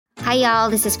Hi, y'all.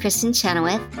 This is Kristen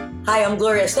Chenoweth. Hi, I'm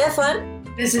Gloria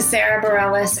Estefan. This is Sarah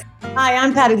Bareilles. Hi,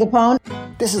 I'm Patti LuPone.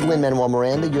 This is Lin-Manuel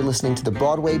Miranda. You're listening to the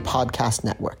Broadway Podcast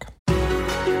Network.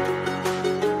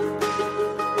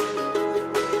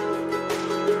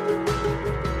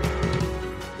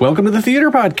 Welcome to the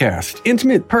Theater Podcast,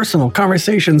 intimate, personal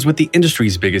conversations with the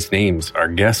industry's biggest names. Our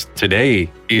guest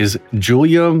today is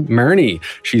Julia Murney.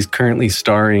 She's currently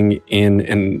starring in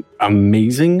an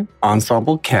amazing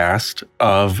ensemble cast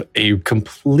of a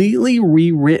completely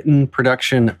rewritten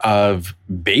production of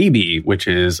Baby, which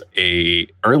is a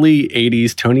early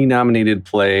 80s Tony-nominated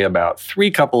play about three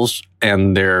couples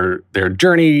and their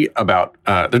journey about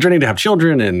their journey to have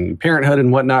children and parenthood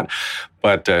and whatnot.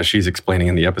 But she's explaining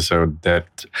in the episode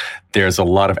that there's a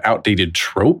lot of outdated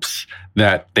tropes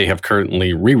that they have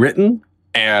currently rewritten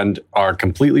and are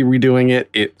completely redoing it.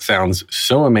 It sounds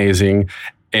so amazing.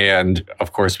 And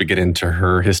of course, we get into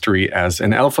her history as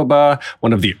an Elphaba,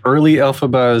 one of the early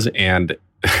Elphabas, and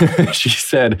she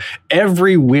said,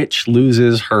 every witch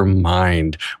loses her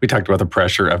mind. We talked about the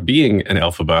pressure of being an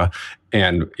Elphaba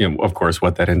and, of course,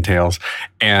 what that entails.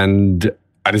 And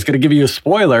I'm just going to give you a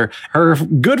spoiler. Her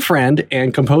good friend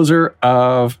and composer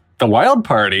of The Wild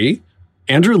Party,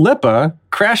 Andrew Lippa,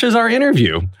 crashes our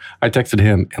interview. I texted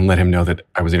him and let him know that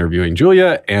I was interviewing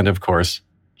Julia. And of course,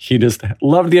 he just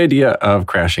loved the idea of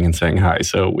crashing and saying hi.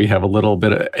 So we have a little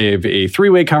bit of a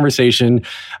three-way conversation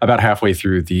about halfway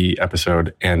through the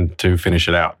episode. And to finish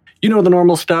it out, you know the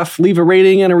normal stuff. Leave a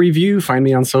rating and a review. Find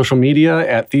me on social media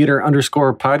at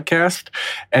theater_podcast.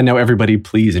 And now everybody,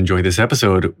 please enjoy this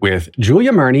episode with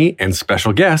Julia Murney and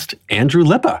special guest, Andrew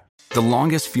Lippa. The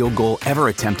longest field goal ever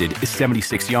attempted is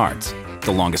 76 yards.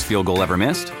 The longest field goal ever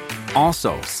missed?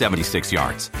 Also 76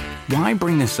 yards. Why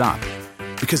bring this up?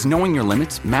 Because knowing your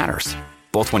limits matters,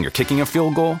 both when you're kicking a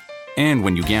field goal and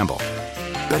when you gamble.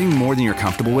 Betting more than you're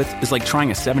comfortable with is like trying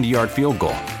a 70-yard field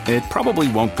goal. It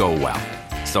probably won't go well.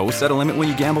 So set a limit when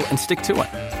you gamble and stick to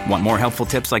it. Want more helpful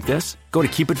tips like this? Go to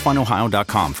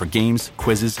keepitfunohio.com for games,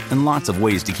 quizzes, and lots of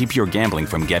ways to keep your gambling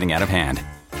from getting out of hand.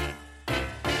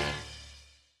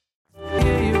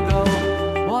 Here you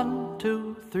go. 1,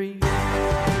 2, 3.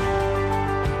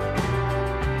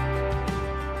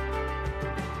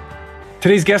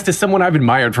 Today's guest is someone I've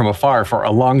admired from afar for a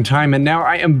long time, and now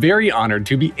I am very honored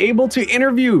to be able to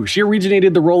interview. She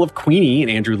originated the role of Queenie in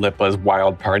Andrew Lippa's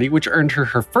Wild Party, which earned her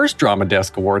her first Drama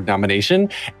Desk Award nomination,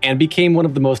 and became one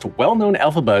of the most well-known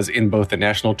Elphabas in both the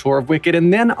national tour of Wicked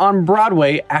and then on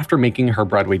Broadway after making her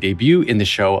Broadway debut in the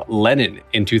show Lennon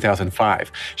in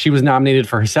 2005. She was nominated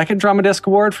for her second Drama Desk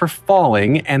Award for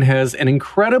Falling and has an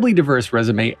incredibly diverse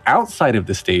resume outside of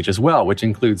the stage as well, which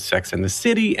includes Sex and the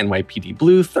City, NYPD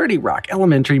Blue, 30 Rock,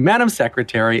 Elementary, Madam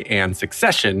Secretary, and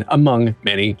Succession, among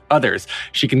many others.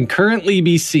 She can currently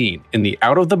be seen in the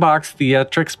out-of-the-box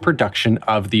theatrics production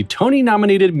of the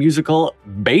Tony-nominated musical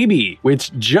Baby,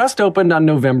 which just opened on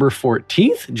November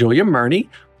 14th. Julia Murney,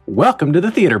 welcome to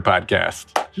the Theater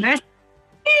Podcast. Merci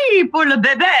pour le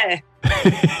bébé.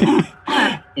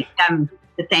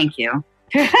 Thank you.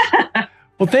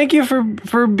 Well, thank you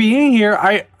for being here.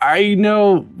 I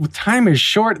know time is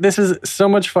short. This is so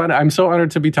much fun. I'm so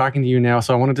honored to be talking to you now.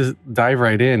 So I wanted to dive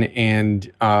right in.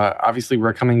 And obviously,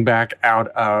 we're coming out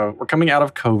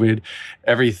of COVID.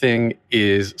 Everything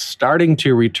is starting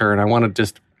to return. I want to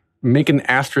just make an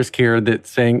asterisk here that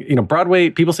saying, Broadway.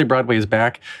 People say Broadway is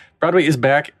back. Broadway is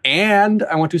back, and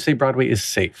I want to say Broadway is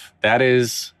safe. That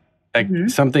is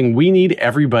something we need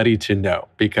everybody to know,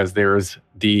 because there's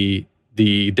the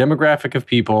demographic of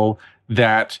people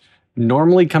that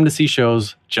normally come to see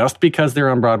shows just because they're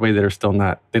on Broadway that are still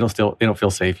not, they don't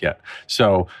feel safe yet.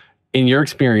 So in your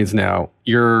experience now,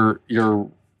 you're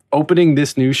opening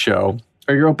this new show,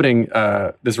 or you're opening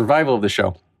this revival of the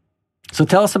show. So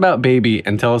tell us about Baby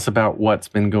and tell us about what's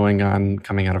been going on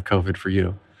coming out of COVID for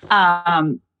you.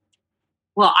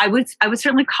 Well, I would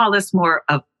certainly call this more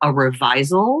of a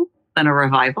revisal than a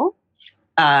revival,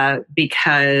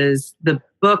 because the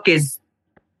book is,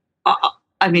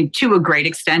 to a great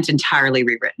extent, entirely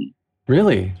rewritten.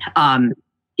 Really?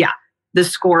 Yeah. The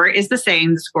score is the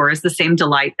same. The score is the same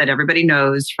delight that everybody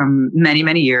knows from many,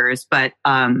 many years. But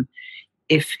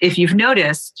if you've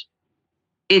noticed,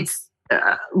 it's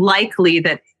likely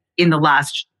that in the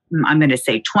last, I'm going to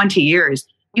say 20 years,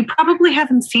 you probably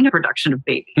haven't seen a production of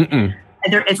Baby.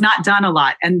 It's not done a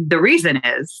lot. And the reason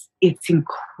is it's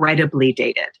incredibly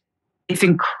dated. It's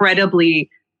incredibly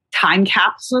time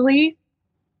capsule-y.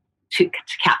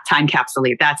 Time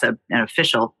capsule-y, that's an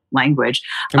official language.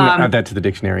 I'm going to add that to the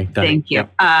dictionary. Thank you.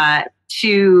 Yep.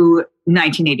 To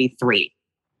 1983,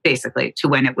 basically, to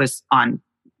when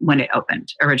it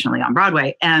opened originally on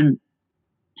Broadway. And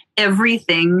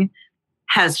everything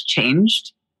has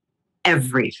changed.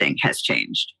 Everything has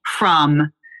changed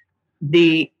from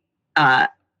the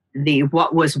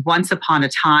what was once upon a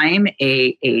time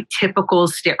a typical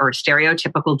or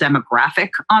stereotypical demographic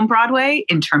on Broadway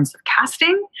in terms of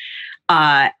casting,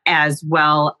 as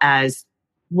well as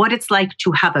what it's like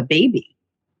to have a baby,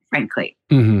 frankly.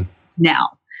 Mm-hmm.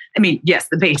 Now, I mean, yes,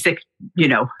 the basic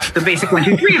 1,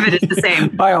 2, 3 of it is the same.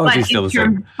 Biology is still the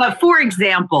same. But for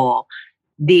example,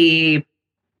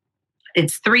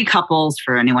 it's 3 couples,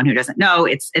 for anyone who doesn't know,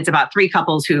 it's about 3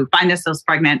 couples who find themselves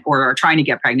pregnant or are trying to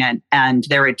get pregnant, and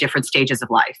they're at different stages of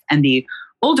life. And the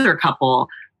older couple,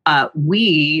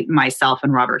 myself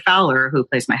and Robert Fowler, who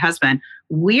plays my husband,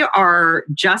 we are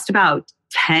just about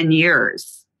 10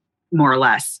 years, more or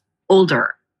less,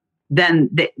 older than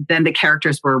the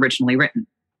characters were originally written.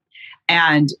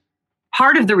 And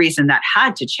part of the reason that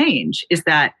had to change is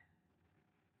that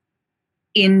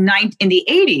in the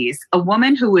 80s, a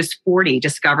woman who was 40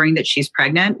 discovering that she's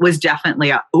pregnant was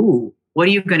definitely ooh, what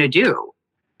are you going to do?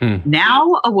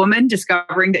 Now, a woman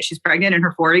discovering that she's pregnant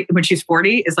when she's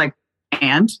 40 is like,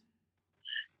 and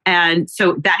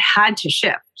so that had to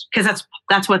shift, because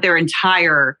that's what their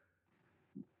entire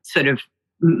sort of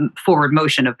forward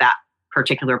motion of that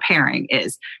particular pairing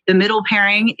is. The middle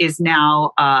pairing is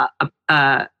now a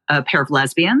pair of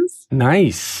lesbians.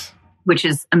 Nice. Which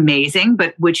is amazing,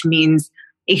 but which means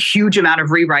a huge amount of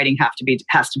rewriting has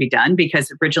to be done,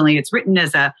 because originally it's written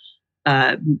as a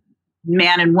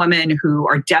man and woman who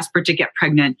are desperate to get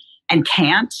pregnant and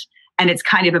can't. And it's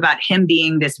kind of about him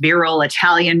being this virile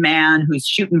Italian man who's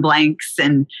shooting blanks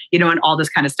and all this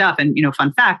kind of stuff. And,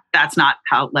 fun fact, that's not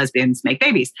how lesbians make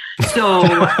babies.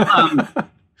 So,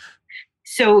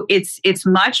 so it's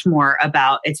much more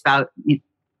about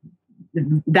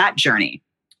that journey.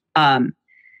 And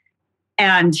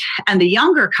the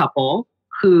younger couple,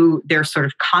 who their sort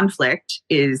of conflict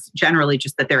is generally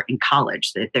just that they're in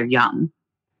college, that they're young.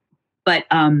 But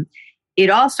it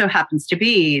also happens to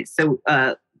be,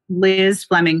 Liz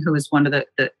Fleming, who is one of the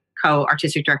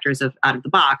co-artistic directors of Out of the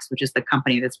Box, which is the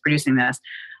company that's producing this,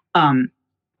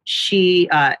 she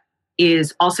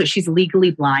is also, she's legally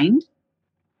blind.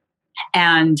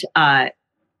 And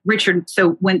Richard,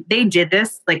 so when they did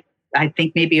this, like, I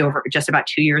think maybe over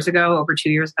 2 years ago,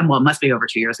 it must be over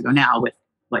 2 years ago now with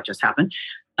what just happened,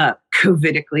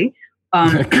 COVIDically.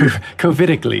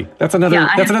 COVIDically. That's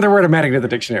another word I'm adding to the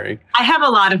dictionary. I have a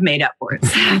lot of made up words.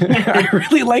 I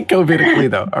really like COVIDically,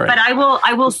 though. All right. But I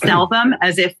will sell them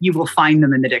as if you will find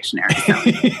them in the dictionary. So.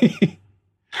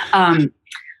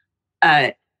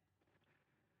 I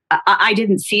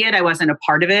didn't see it. I wasn't a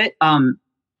part of it.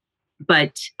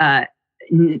 But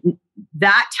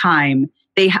that time,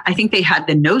 I think they had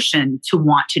the notion to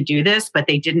want to do this, but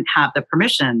they didn't have the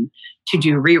permission to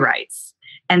do rewrites.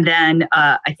 And then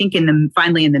I think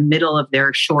finally in the middle of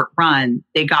their short run,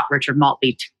 they got Richard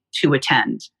Maltby to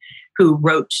attend, who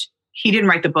he didn't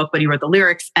write the book, but he wrote the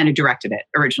lyrics and he directed it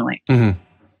originally. Mm-hmm.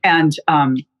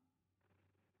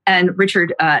 And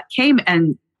Richard came,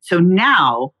 and so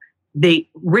now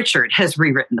Richard has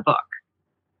rewritten the book,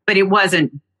 but it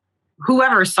wasn't.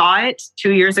 Whoever saw it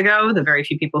 2 years ago, the very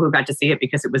few people who got to see it,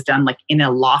 because it was done like in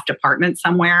a loft apartment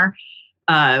somewhere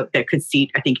that could seat,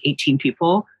 I think, 18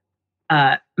 people.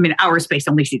 I mean, our space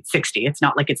only seats 60. It's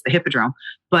not like it's the Hippodrome,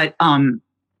 but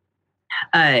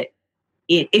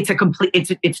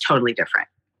it's totally different,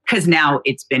 because now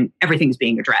everything's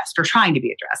being addressed or trying to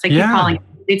be addressed. I keep calling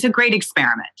it's a great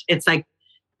experiment. It's like,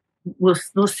 we'll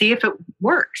see if it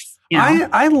works.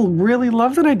 I really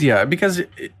love that idea, because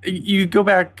you go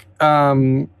back,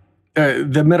 the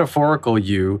metaphorical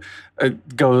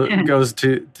goes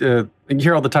to you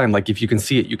hear all the time, like, if you can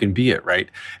see it, you can be it, right?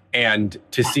 And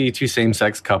to see 2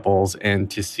 same-sex couples,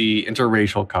 and to see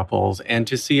interracial couples, and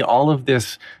to see all of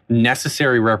this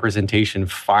necessary representation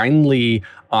finally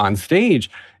on stage,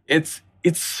 it's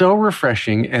so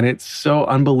refreshing, and it's so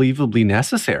unbelievably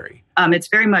necessary. It's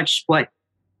very much what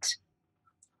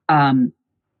I'm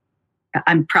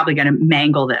probably going to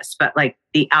mangle this, but like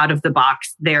the Out of the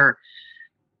Box, their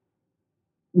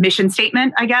mission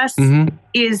statement, I guess,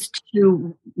 is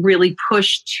to really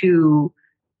push to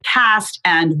cast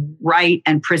and write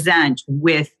and present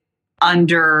with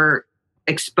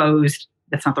underexposed,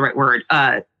 that's not the right word,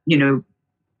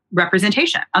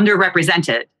 representation,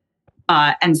 underrepresented.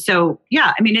 And so,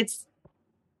 I mean, this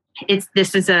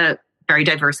is a very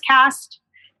diverse cast,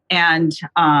 and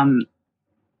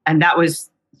that was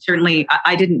certainly,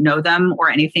 I didn't know them or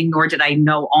anything, nor did I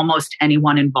know almost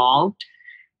anyone involved.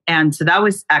 And so that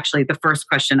was actually the first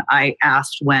question I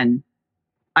asked when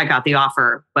I got the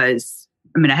offer was,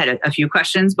 I mean, I had a few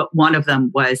questions, but one of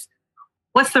them was,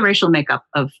 what's the racial makeup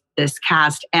of this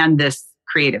cast and this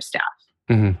creative staff?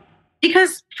 Mm-hmm.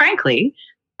 Because frankly,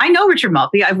 I know Richard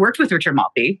Maltby. I've worked with Richard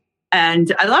Maltby,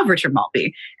 and I love Richard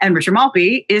Maltby. And Richard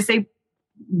Maltby is a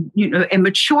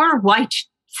mature white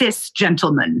cis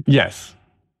gentleman. Yes.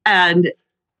 And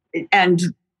this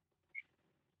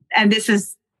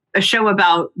is a show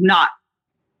about not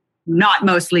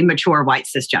mostly mature white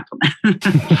cis gentlemen.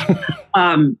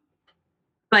 But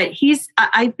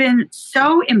I've been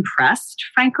so impressed,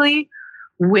 frankly,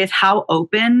 with how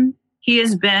open he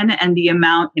has been and the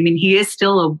amount, he is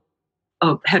still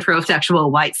a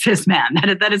heterosexual white cis man.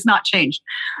 That has not changed.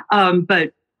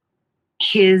 But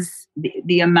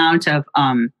the amount of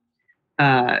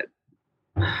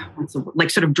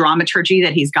sort of dramaturgy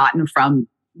that he's gotten from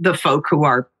the folk who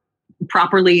are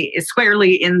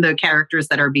squarely in the characters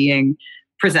that are being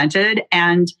presented,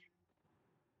 and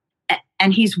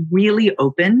he's really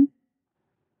open.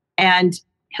 And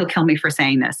he'll kill me for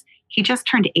saying this. He just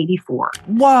turned 84.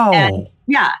 Wow. And,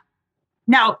 yeah.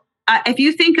 Now, if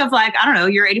you think of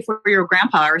your 84-year-old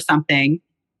grandpa or something,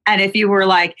 and if you were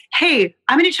like, hey,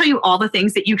 I'm going to tell you all the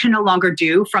things that you can no longer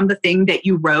do from the thing that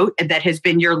you wrote and that has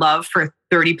been your love for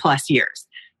 30 plus years,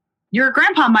 your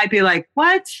grandpa might be like,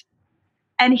 what?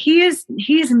 And he is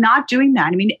not doing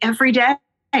that. Every day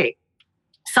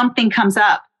something comes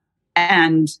up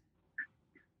and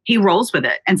he rolls with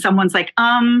it. And someone's like,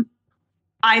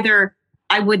 either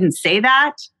I wouldn't say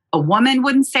that, a woman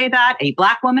wouldn't say that, a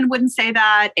Black woman wouldn't say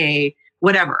that, a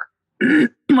whatever,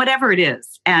 whatever it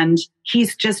is. And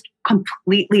he's just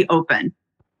completely open.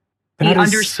 That he is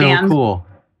understands. So cool.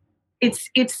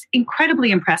 It's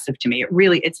incredibly impressive to me. It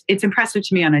really, it's impressive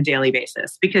to me on a daily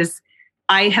basis, because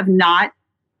I have not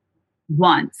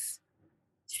once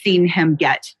seen him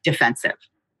get defensive.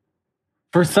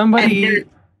 For somebody,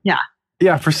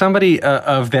 for somebody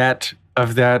of that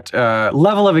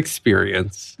level of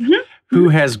experience, mm-hmm. who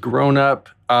has grown up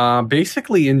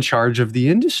basically in charge of the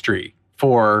industry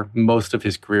for most of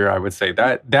his career, I would say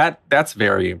that's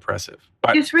very impressive.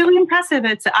 But it's really impressive.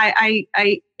 It's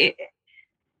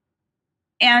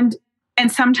and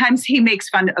sometimes he makes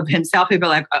fun of himself. He'll be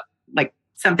like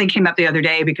something came up the other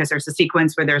day because there's a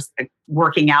sequence where there's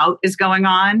working out is going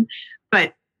on,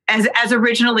 but as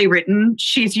originally written,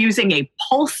 she's using a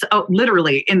pulse,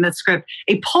 literally in the script,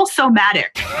 a pulsomatic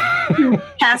to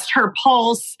test her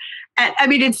pulse.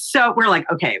 And it's so, we're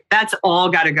like, okay, that's all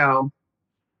got to go.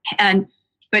 And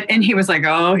he was like,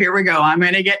 oh, here we go. I'm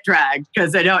going to get dragged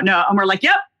because I don't know. And we're like,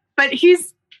 yep. But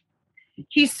he's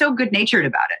so good natured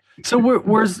about it. So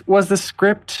was the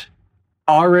script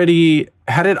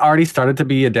had it already started to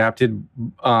be adapted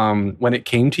when it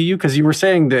came to you? Because you were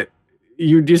saying that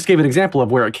you just gave an example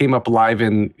of where it came up live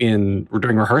during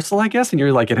rehearsal, I guess, and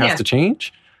you're like, it has to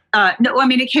change? No,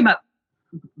 it came up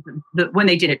when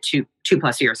they did it two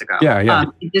plus years ago. Yeah.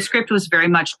 The script was very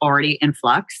much already in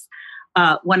flux.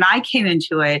 When I came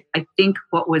into it, I think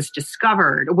what was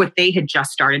discovered, what they had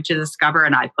just started to discover,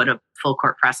 and I put a full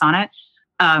court press on it,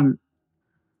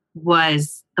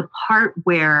 was the part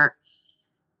where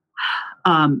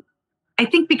I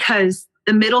think because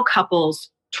the middle couple's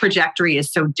trajectory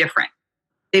is so different,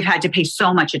 they've had to pay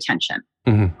so much attention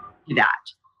mm-hmm. to that.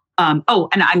 And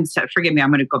forgive me, I'm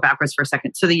going to go backwards for a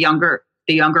second. So the younger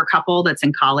couple that's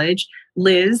in college,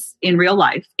 Liz in real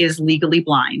life is legally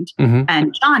blind, mm-hmm.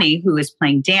 and Johnny, who is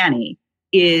playing Danny,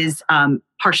 is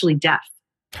partially deaf.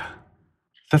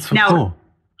 That's so cool.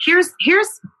 Here's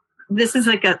this is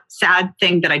like a sad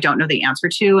thing that I don't know the answer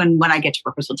to, and when I get to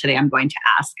rehearsal today, I'm going to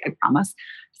ask, I promise,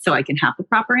 so I can have the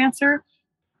proper answer.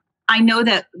 I know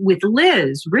that with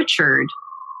Liz, Richard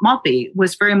Maltby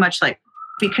was very much like,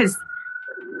 because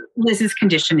Liz's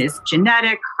condition is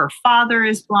genetic, her father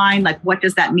is blind, like what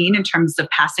does that mean in terms of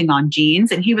passing on genes?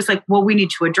 And he was like, well, we need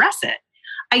to address it.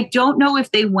 I don't know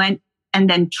if they went and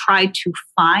then tried to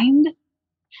find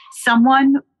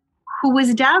someone who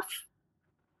was deaf,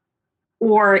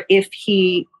 or if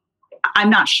I'm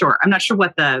not sure. I'm not sure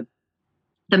what the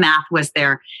math was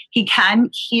there. He can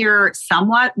hear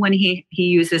somewhat when he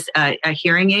uses a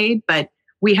hearing aid, but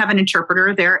we have an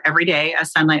interpreter there every day, a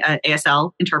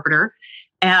ASL interpreter.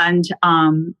 And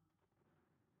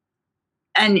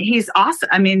he's awesome.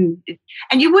 And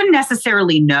you wouldn't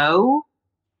necessarily know,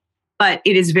 but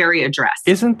it is very addressed.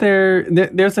 Isn't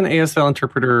there's an ASL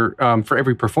interpreter for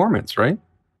every performance, right?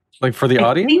 Like for the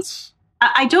audience?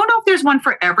 I don't know if there's one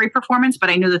for every performance, but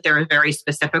I know that there are very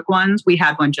specific ones. We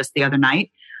had one just the other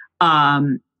night.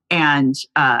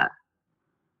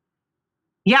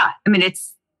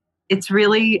 It's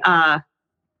really,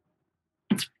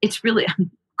 it's really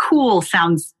cool.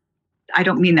 Sounds I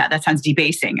don't mean that. That sounds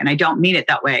debasing, and I don't mean it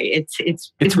that way.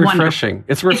 It's refreshing.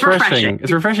 It's refreshing.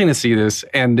 It's refreshing to see this.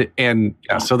 And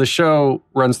yeah, so the show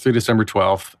runs through December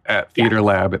 12th at Theater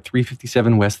Lab at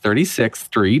 357 West 36th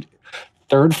Street,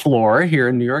 3rd floor here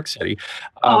in New York City.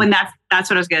 And that's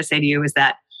what I was going to say to you, is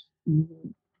that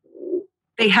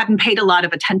they hadn't paid a lot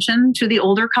of attention to the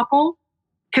older couple,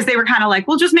 because they were kind of like,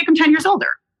 we'll just make them 10 years older.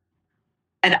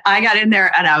 And I got in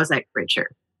there and I was like,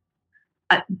 Richard,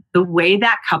 the way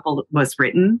that couple was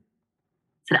written,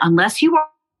 said, unless you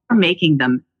are making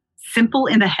them simple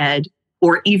in the head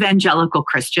or evangelical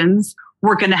Christians,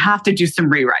 we're going to have to do some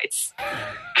rewrites,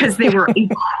 because they were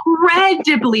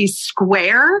incredibly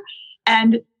square.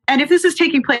 And if this is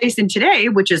taking place in today,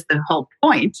 which is the whole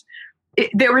point,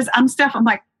 there was stuff. I'm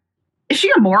like, is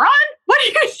she a moron? What are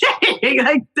you saying?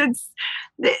 Like,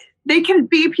 they can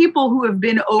be people who have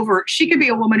been she could be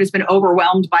a woman who's been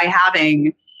overwhelmed by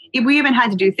having, we even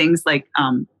had to do things like,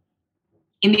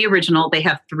 in the original, they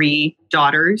have 3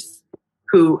 daughters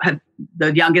who have,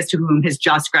 the youngest of whom has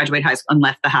just graduated high school and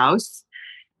left the house.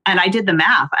 And I did the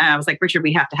math and I was like, Richard,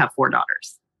 we have to have 4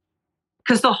 daughters.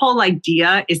 Because the whole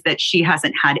idea is that she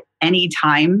hasn't had any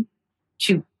time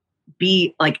to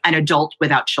be like an adult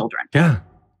without children. Yeah.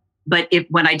 But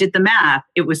when I did the math,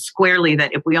 it was squarely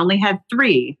that if we only had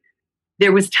 3,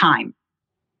 there was time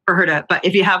for her to, but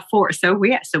if you have 4, so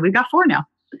we've got 4 now.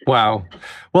 Wow.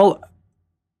 Well,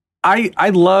 I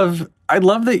love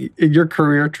that your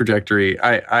career trajectory.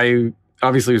 I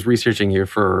obviously was researching you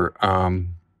for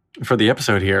the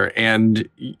episode here, and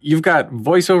you've got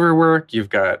voiceover work, you've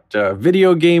got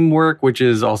video game work, which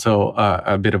is also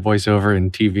a bit of voiceover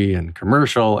in TV and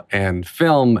commercial and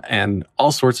film and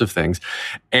all sorts of things.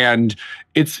 And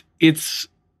it's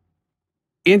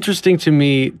interesting to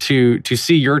me to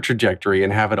see your trajectory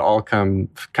and have it all come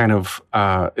kind of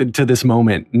to this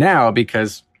moment now,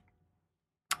 because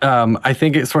I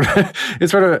think it's sort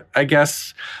of I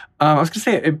guess I was going to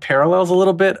say it parallels a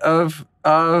little bit of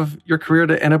your career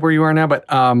to end up where you are now, but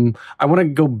I want to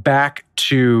go back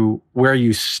to where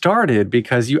you started,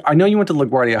 because I know you went to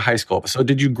LaGuardia High School. So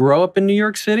did you grow up in New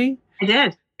York City? I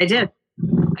did.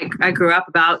 I grew up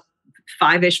about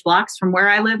 5-ish blocks from where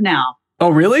I live now. Oh,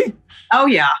 really? Oh,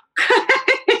 yeah.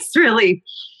 It's really,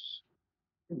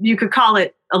 you could call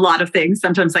it a lot of things.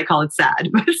 Sometimes I call it sad,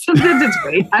 but sometimes it's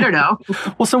great. I don't know.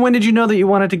 Well, so when did you know that you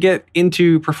wanted to get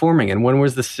into performing? And when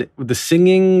was the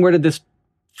singing? Where did this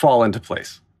fall into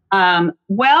place?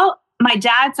 Well, my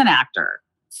dad's an actor,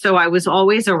 so I was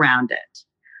always around it,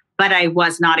 but I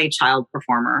was not a child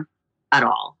performer at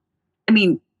all. I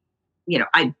mean,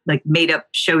 I like made up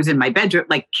shows in my bedroom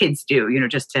like kids do,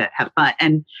 just to have fun.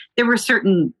 And there were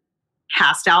certain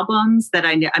cast albums that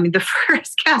I knew. I mean, the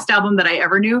first cast album that I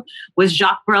ever knew was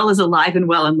Jacques Brel is Alive and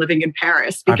Well and Living in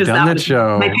Paris, because that was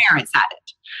show. My parents had it.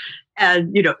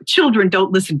 And, children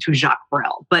don't listen to Jacques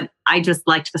Brel, but I just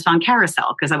liked the song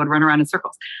Carousel because I would run around in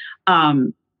circles.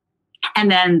 And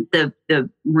then the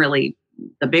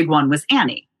big one was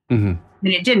Annie. Mm-hmm.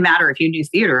 And it didn't matter if you knew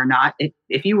theater or not.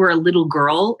 If you were a little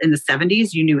girl in the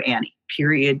 70s, you knew Annie,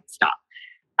 period, stop.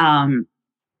 And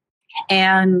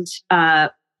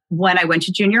when I went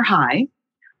to junior high,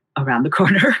 around the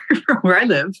corner from where I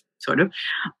live, sort of,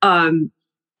 a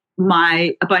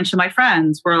bunch of my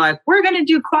friends were like, we're going to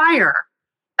do choir.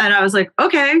 And I was like,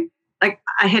 okay. Like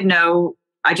I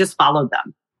just followed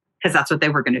them because that's what they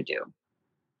were going to do.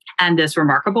 And this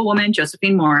remarkable woman,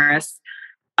 Josephine Morris,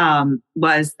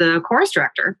 was the chorus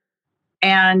director.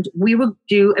 And we would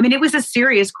it was a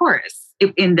serious chorus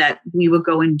in that we would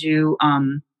go and do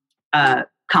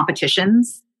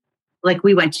competitions. Like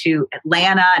we went to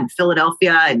Atlanta and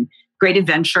Philadelphia and Great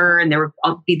Adventure, and there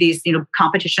would be these,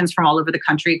 competitions from all over the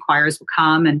country. Choirs would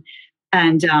come,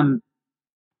 and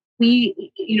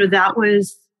we, that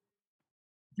was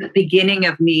the beginning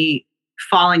of me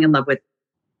falling in love with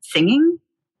singing.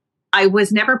 I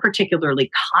was never particularly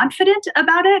confident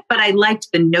about it, but I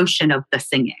liked the notion of the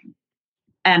singing,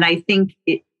 and I think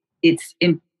it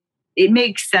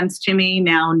makes sense to me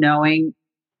now, knowing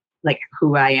like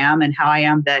who I am and how I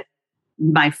am, that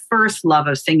my first love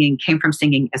of singing came from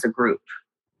singing as a group.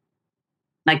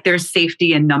 Like there's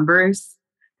safety in numbers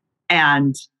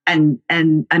and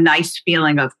a nice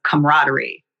feeling of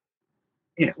camaraderie,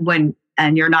 when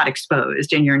you're not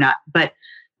exposed and you're not, but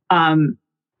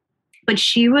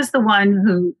she was the one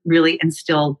who really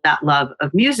instilled that love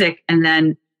of music. And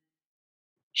then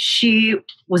she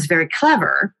was very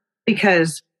clever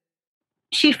because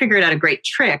she figured out a great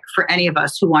trick for any of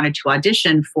us who wanted to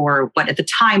audition for what at the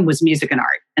time was music and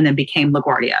art and then became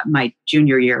LaGuardia. My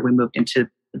junior year, we moved into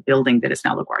the building that is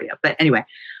now LaGuardia. But anyway,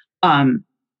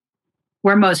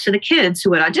 where most of the kids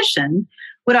who would audition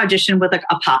would audition with like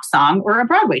a pop song or a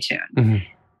Broadway tune. Mm-hmm.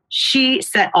 She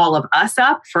set all of us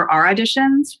up for our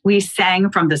auditions. We sang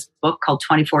from this book called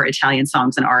 24 Italian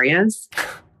Songs and Arias.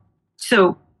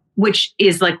 So, which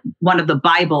is like one of the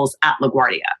Bibles at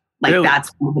LaGuardia. Like Really?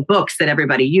 that's one of the books that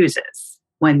everybody uses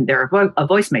when they're a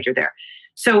voice major there.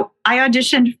 So I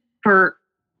auditioned for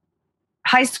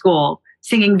high school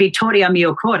singing Vittoria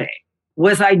Mio Core.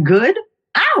 Was I good?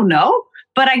 I don't know.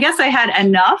 But I guess I had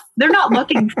enough. They're not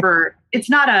looking for, it's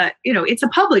not a, it's a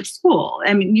public school.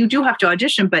 I mean, you do have to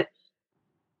audition, but,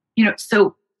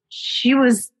 so she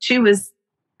was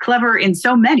clever in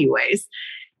so many ways.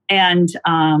 And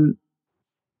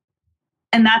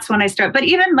that's when I started. But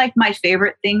even like my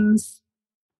favorite things,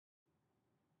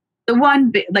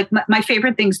 my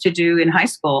favorite things to do in high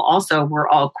school also were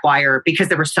all choir, because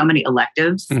there were so many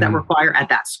electives that were choir at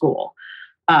that school.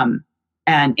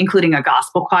 And including a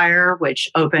gospel choir, which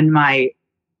opened my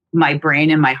brain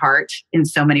and my heart in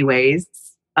so many ways.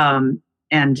 And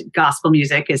gospel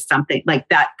music is something like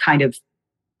that kind of,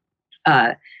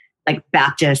 like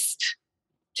Baptist,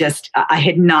 just, I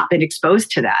had not been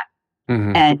exposed to that.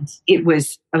 Mm-hmm. And I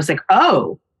was like,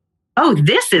 oh,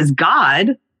 this is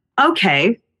God.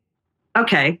 Okay.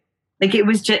 Like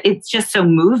it's just so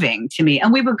moving to me.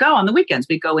 And we would go on the weekends,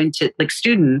 we'd go into like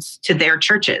students to their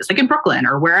churches, like in Brooklyn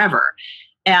or wherever.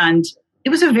 And it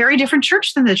was a very different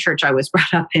church than the church I was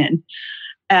brought up in.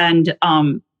 And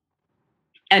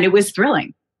it was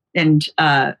thrilling. And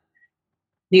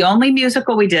the only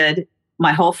musical we did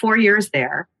my whole 4 years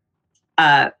there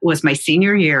was my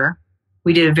senior year.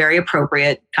 We did a very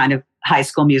appropriate kind of high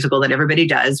school musical that everybody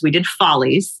does. We did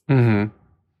Follies,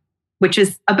 which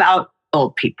is about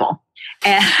old people.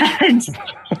 And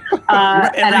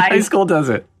high school does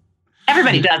it.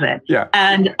 Everybody does it. Yeah.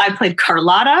 And I played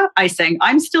Carlotta. I sang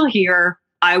I'm Still Here.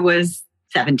 I was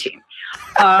 17.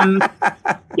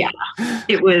 Yeah,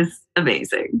 it was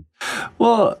amazing.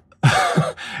 Well,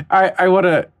 I want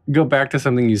to go back to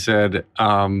something you said,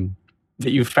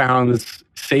 that you found this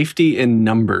safety in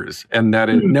numbers, and that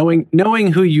is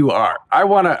knowing who you are. I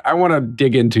want to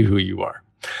dig into who you are.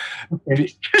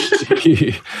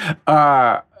 Okay.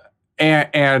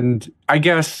 And I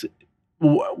guess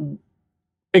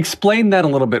explain that a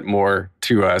little bit more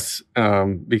to us,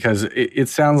 because it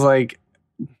sounds like,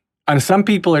 and some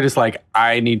people are just like,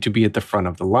 I need to be at the front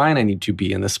of the line. I need to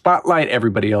be in the spotlight.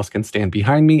 Everybody else can stand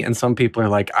behind me. And some people are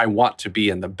like, I want to be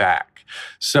in the back.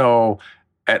 So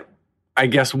I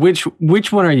guess which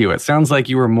one are you? It sounds like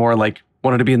you were more like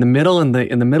wanted to be in the middle, in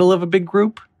the middle of a big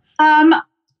group. I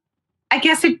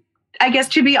guess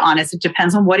to be honest, it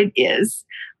depends on what it is.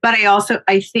 But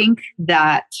I think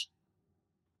that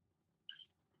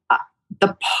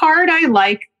the part I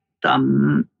like I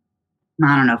don't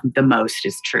know if the most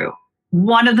is true.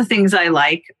 One of the things I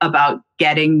like about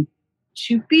getting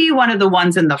to be one of the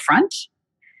ones in the front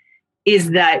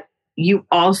is that you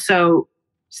also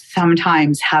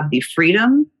sometimes have the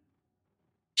freedom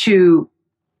to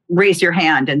raise your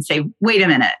hand and say, wait a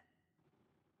minute.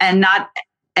 And not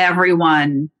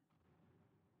everyone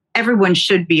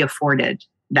should be afforded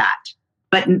that.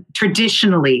 But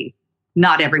traditionally,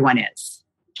 not everyone is.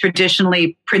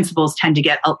 Traditionally, principals tend to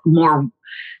get more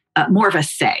of a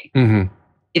say,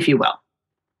 if you will,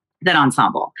 than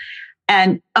ensemble.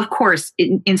 And of course,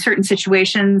 in certain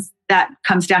situations, that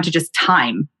comes down to just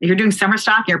time. If you're doing summer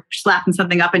stock, you're slapping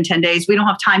something up in 10 days. We don't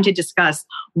have time to discuss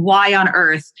why on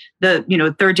earth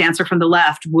the third dancer from the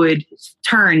left would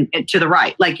turn to the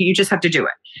right. Like, you just have to do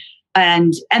it.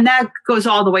 And that goes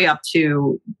all the way up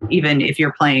to even if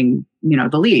you're playing,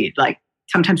 the lead. Like,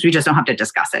 sometimes we just don't have to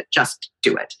discuss it. Just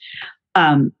do it.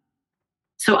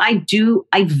 So I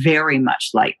very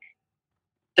much like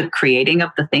the creating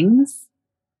of the things.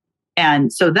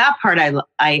 And so that part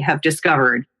I have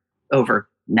discovered over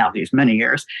now these many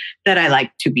years that I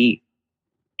like to be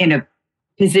in a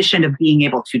position of being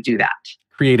able to do that.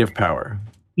 Creative power.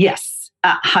 Yes,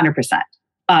 100%.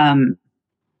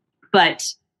 But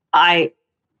I've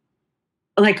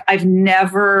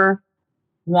never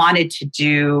wanted to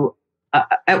do,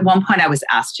 at one point I was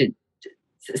asked to,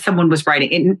 someone was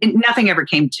writing, and nothing ever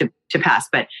came to pass,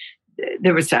 but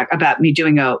there was talk about me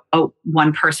doing a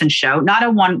one-person show,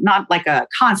 not like a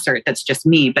concert that's just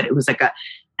me, but it was like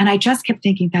and I just kept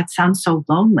thinking, that sounds so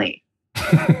lonely.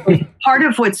 Part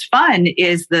of what's fun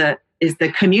is the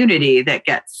community that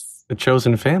gets the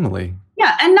chosen family.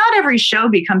 Yeah, and not every show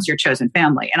becomes your chosen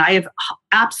family, and I have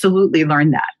absolutely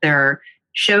learned that. There are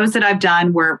shows that I've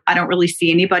done where I don't really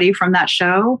see anybody from that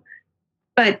show,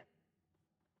 but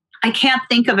I can't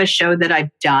think of a show that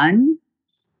I've done,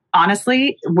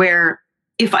 honestly, where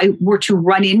if I were to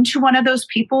run into one of those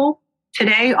people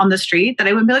today on the street, that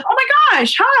I would be like, oh my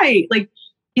gosh, hi. Like,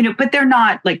 but they're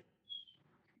not like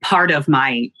part of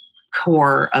my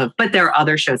core of, but there are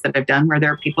other shows that I've done where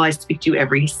there are people I speak to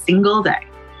every single day.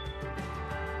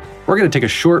 We're going to take a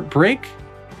short break.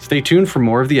 Stay tuned for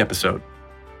more of the episode.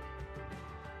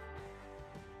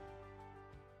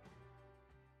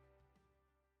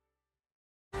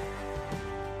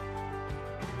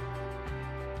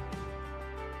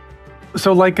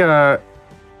 So like an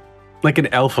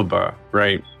Elphaba,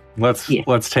 right?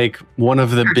 Let's take one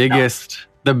of the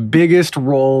biggest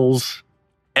roles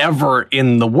ever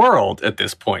in the world at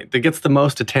this point that gets the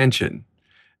most attention.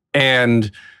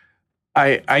 And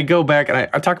I go back and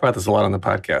I talk about this a lot on the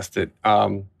podcast that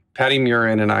Patty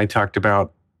Murin and I talked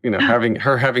about,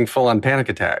 having full-on panic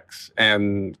attacks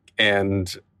and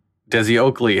Desi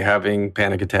Oakley having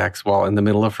panic attacks while in the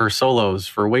middle of her solos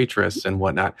for Waitress and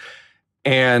whatnot.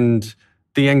 And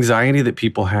the anxiety that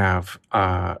people have,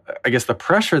 I guess the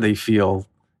pressure they feel,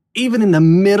 even in the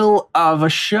middle of a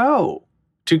show,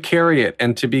 to carry it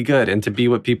and to be good and to be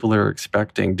what people are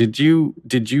expecting. Did you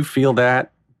feel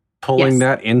that pulling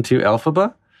that into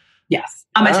Elphaba? Yes.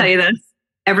 I'm going to tell you this.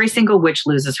 Every single witch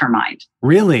loses her mind.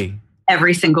 Really?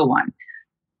 Every single one.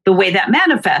 The way that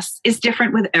manifests is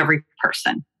different with every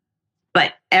person,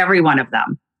 but every one of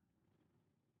them.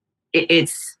 It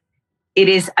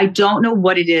is, I don't know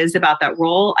what it is about that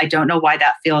role. I don't know why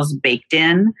that feels baked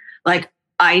in.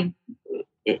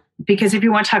 Because if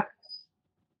you want to talk,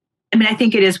 I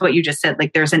think it is what you just said.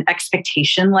 Like there's an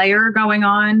expectation layer going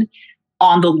on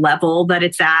the level that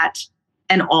it's at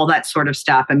and all that sort of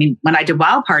stuff. When I did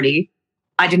Wild Party,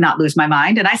 I did not lose my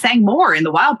mind and I sang more in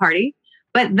the Wild Party,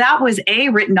 but that was A,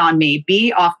 written on me,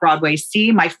 B, off Broadway,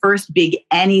 C, my first big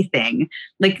anything.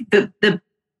 Like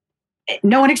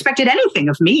no one expected anything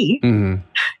of me. Mm-hmm.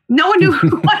 No one knew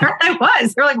what I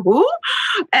was. They're like, who?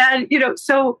 And,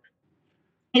 so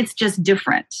it's just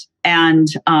different. And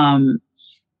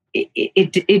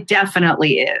it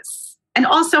definitely is. And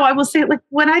also I will say, like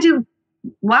when I did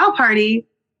Wild Party,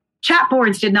 chat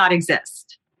boards did not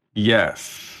exist.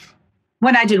 Yes.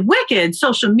 When I did Wicked,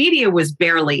 social media was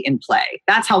barely in play.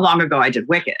 That's how long ago I did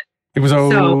Wicked. It was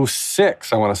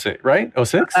 06, I want to say, right?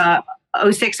 06?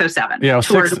 06, 07. Yeah,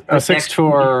 06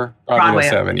 tour, Broadway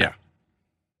 07, yeah.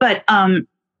 But,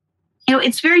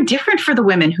 it's very different for the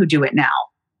women who do it now,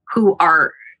 who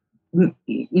are,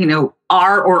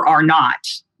 are or are not,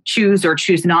 choose or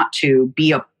choose not to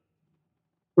be a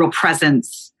real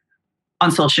presence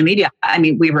on social media.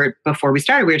 Before we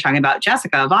started, we were talking about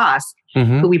Jessica Voss,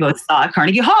 who we both saw at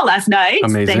Carnegie Hall last night.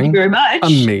 Amazing. Thank you very much.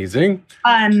 Amazing.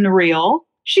 Unreal.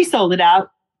 She sold it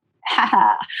out.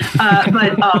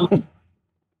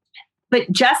 But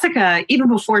Jessica, even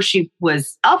before she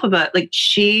was Elphaba, like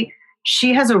she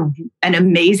has an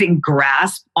amazing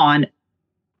grasp on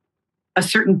a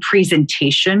certain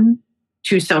presentation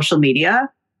to social media.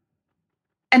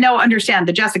 And now understand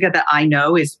the Jessica that I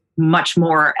know is much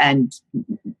more and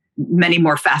many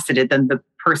more faceted than the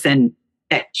person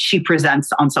that she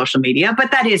presents on social media,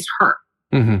 but that is her.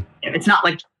 Mm-hmm. It's not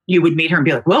like you would meet her and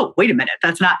be like, whoa, wait a minute.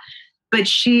 That's not, but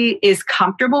she is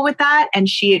comfortable with that. And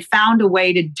she had found a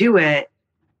way to do it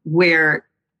where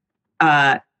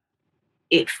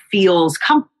it feels,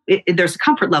 there's a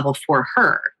comfort level for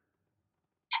her.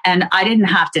 And I didn't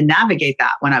have to navigate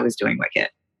that when I was doing Wicked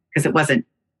because it wasn't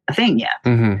a thing yet.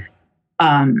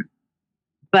 Mm-hmm.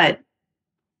 But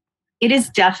it is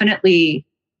definitely,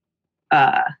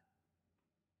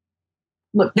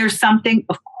 look, there's something,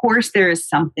 of course there is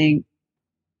something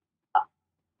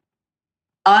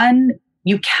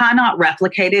you cannot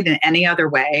replicate it in any other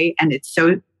way. And it's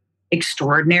so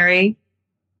extraordinary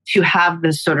to have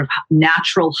this sort of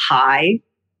natural high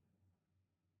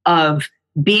of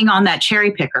being on that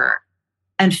cherry picker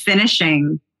and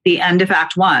finishing the end of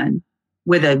Act 1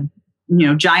 with a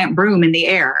giant broom in the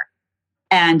air.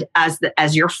 And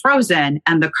as you're frozen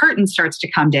and the curtain starts to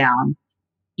come down,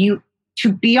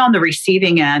 to be on the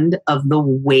receiving end of the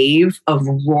wave of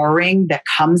roaring that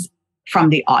comes from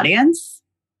the audience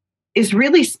is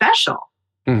really special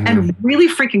and really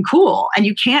freaking cool. And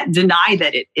you can't deny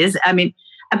that it is.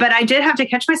 But I did have to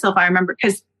catch myself. I remember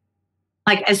because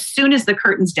like as soon as the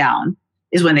curtain's down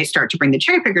is when they start to bring the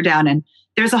cherry picker down. And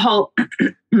there's a whole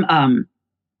kind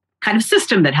of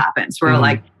system that happens where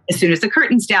like, as soon as the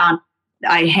curtain's down,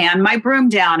 I hand my broom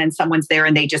down and someone's there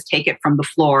and they just take it from the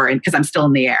floor and because I'm still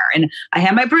in the air. And I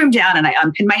hand my broom down and I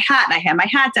unpin my hat and I hand my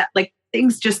hat down. Like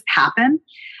things just happen.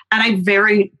 And I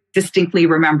very distinctly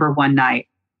remember one night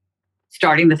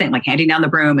starting the thing, like handing down the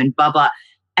broom and blah, blah.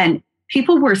 And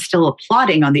people were still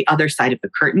applauding on the other side of the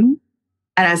curtain.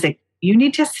 And I was like, you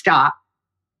need to stop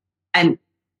and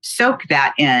soak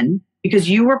that in because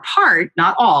you were part,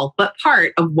 not all, but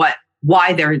part of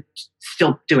why they're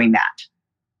still doing that.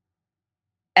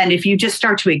 And if you just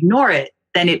start to ignore it,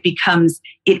 then it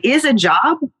is a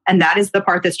job. And that is the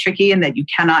part that's tricky and that you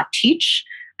cannot teach.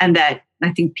 And that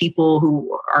I think people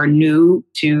who are new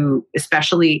to,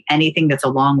 especially anything that's a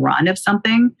long run of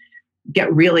something,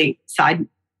 get really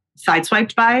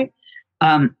sideswiped by.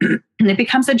 And it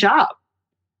becomes a job.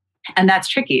 And that's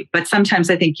tricky. But sometimes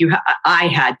I think I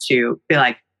had to be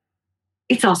like,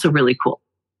 it's also really cool.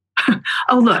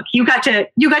 Oh, look, you got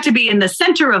to be in the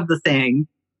center of the thing.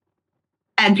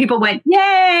 And people went,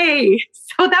 yay.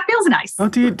 So that feels nice. Oh,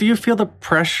 do you feel the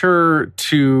pressure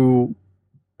to,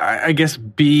 I guess,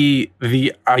 be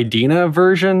the Idina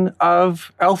version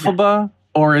of Elphaba?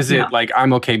 Or is it like,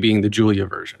 I'm okay being the Julia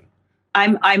version?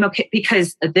 I'm okay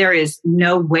because there is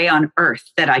no way on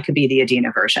earth that I could be the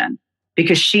Idina version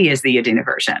because she is the Idina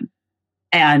version.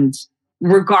 And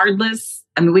regardless,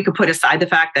 I mean, we could put aside the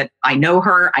fact that I know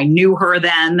her. I knew her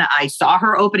then. I saw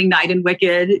her opening night in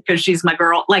Wicked because she's my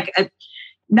girl. Like,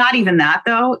 not even that,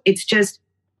 though. It's just,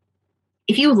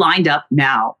 if you lined up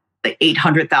now the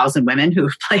 800,000 women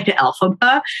who've played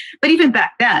Elphaba, but even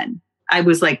back then, I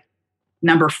was like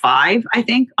number 5, I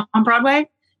think, on Broadway.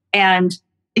 And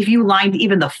if you lined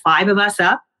even the 5 of us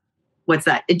up, what's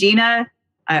that? Idina,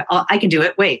 I can do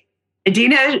it. Wait.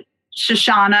 Idina,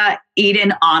 Shoshana,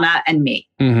 Eden, Anna, and me.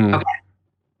 Mm-hmm. Okay.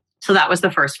 So that was the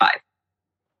first 5.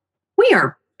 We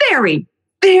are very,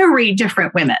 very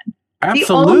different women.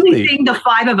 Absolutely. The only thing the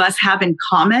 5 of us have in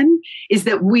common is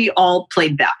that we all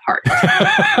played that part.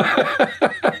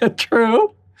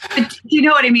 True. But you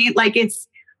know what I mean? Like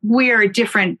we are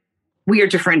different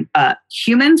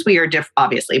humans. We are different,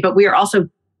 obviously, but we are also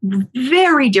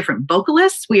very different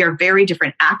vocalists. We are very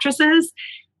different actresses,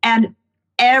 and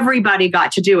everybody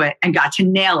got to do it and got to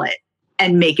nail it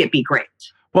and make it be great.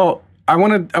 Well, I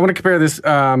want to compare this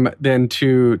then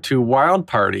to Wild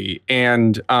Party,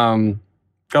 and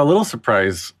got a little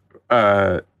surprise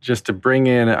just to bring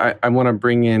in. I want to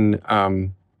bring in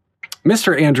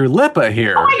Mr. Andrew Lippa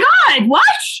here. Oh my God! What?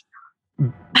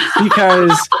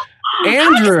 Because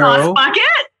Andrew.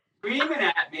 Screaming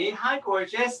at me. Hi,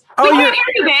 gorgeous. We can't hear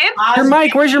you, babe. Your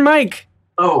mic. Where's your mic?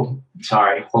 Oh,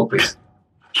 sorry. Hold, please.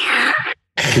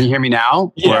 Can you hear me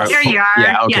now? Yes. There you are.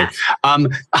 Yeah. Okay.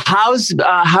 Yes.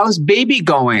 How's baby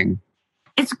going?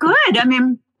 It's good. I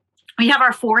mean, we have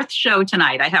our 4th show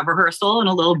tonight. I have rehearsal in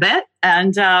a little bit,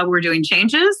 and we're doing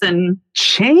changes. And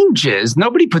changes?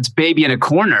 Nobody puts baby in a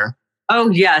corner.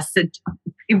 Oh yes.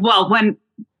 When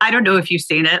I don't know if you've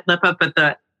seen it, Lippa,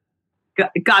 but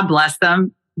God bless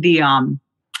them. The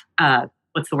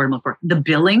what's the word I'm looking for? The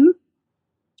billing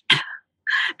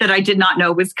that I did not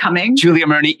know was coming. Julia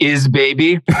Murney is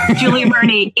baby. Julia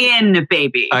Murney in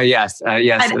Baby. Yes.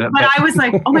 Yes. But I was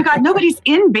like, oh my God, nobody's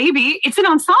in Baby. It's an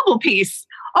ensemble piece.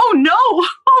 Oh no,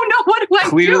 what do I do?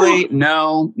 Clearly,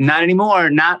 no, not anymore.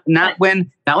 Not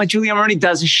when Julia Murney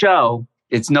does a show.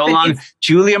 It's no longer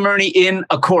Julia Murney in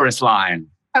a chorus line.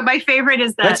 My favorite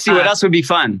is that. Let's see what else would be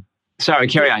fun. Sorry,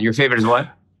 carry on. Your favorite is what?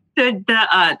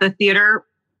 The theater.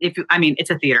 It's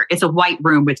a theater. It's a white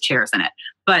room with chairs in it.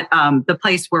 But the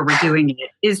place where we're doing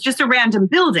it is just a random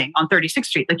building on 36th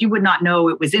Street. Like you would not know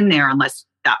it was in there unless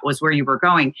that was where you were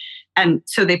going. And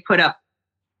so they put up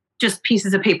just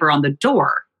pieces of paper on the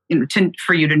door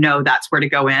for you to know that's where to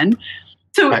go in.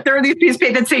 So there are these pieces of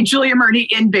paper that say Julia Murney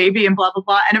in Baby and blah, blah,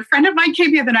 blah. And a friend of mine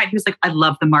came the other night. He was like, I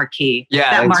love the marquee.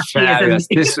 Yeah, that marquee is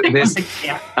this.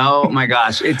 yeah. Oh my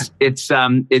gosh. It's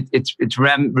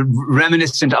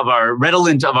reminiscent of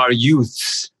redolent of our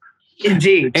youths.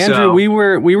 Indeed. Andrew, we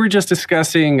were just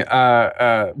discussing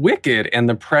Wicked and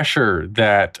the pressure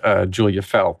that Julia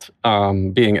felt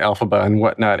being Elphaba and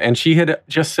whatnot. And she had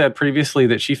just said previously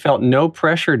that she felt no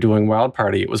pressure doing Wild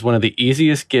Party. It was one of the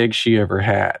easiest gigs she ever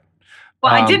had.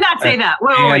 Well, I did not say that.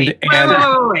 Wait.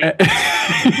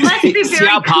 Let's be very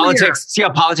clear. See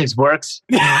how politics works?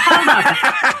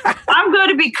 I'm going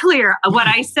to be clear. What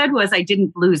I said was I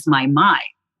didn't lose my mind.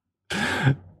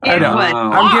 I know.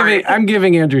 I'm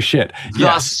giving Andrew shit.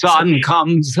 The sun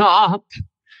comes up.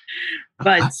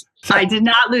 But I did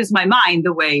not lose my mind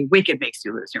the way Wicked makes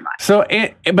you lose your mind. So,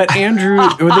 but Andrew,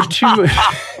 the two,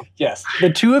 yes,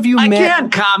 the two of you I met.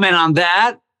 can't comment on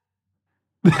that.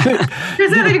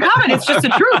 There's nothing to comment. It's just the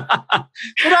truth. But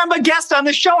I'm a guest on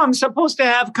the show. I'm supposed to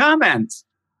have comments.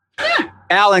 Yeah.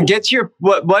 Alan, get your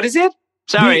what is it?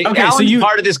 Sorry, Okay, Alan's so you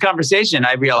part of this conversation.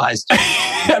 I realized.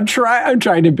 I'm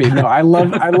trying to be. No, I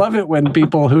love it when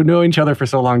people who know each other for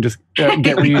so long just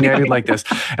get reunited like this.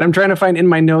 And I'm trying to find in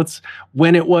my notes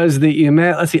when it was that you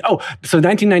met. Let's see. Oh, so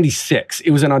 1996.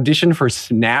 It was an audition for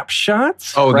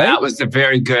Snapshots. Oh, right? that was a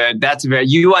very good. That's a very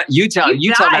you tell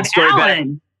that story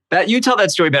Alan. better. You tell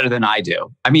that story better than I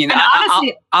do. I mean,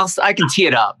 honestly, I can tee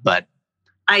it up, but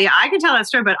I can tell that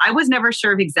story, but I was never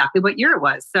sure of exactly what year it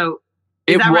was. So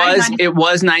is it that right?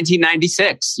 was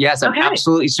 1996. Yes, I'm Okay.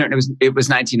 absolutely certain it was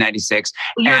 1996.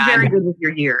 You're And very good with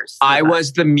your years. I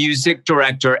was the music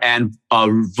director and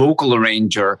vocal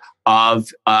arranger of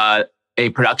a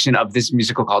production of this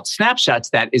musical called Snapshots.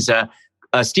 That is a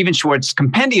Stephen Schwartz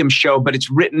compendium show, but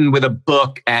it's written with a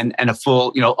book and a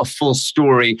full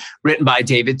story written by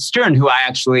David Stern, who I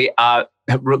actually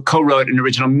co-wrote an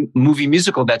original movie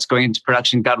musical that's going into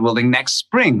production, God willing, next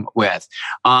spring with.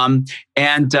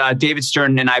 David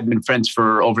Stern and I have been friends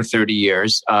for over 30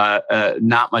 years,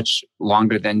 not much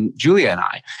longer than Julia and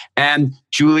I. And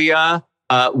Julia,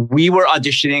 we were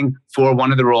auditioning for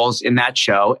one of the roles in that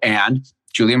show, and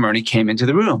Julia Murney came into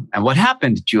the room. And what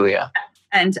happened, Julia?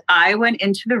 And I went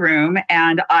into the room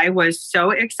and I was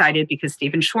so excited because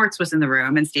Stephen Schwartz was in the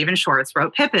room, and Stephen Schwartz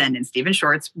wrote Pippin, and Stephen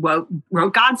Schwartz wrote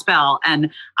Godspell. And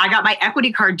I got my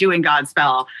equity card doing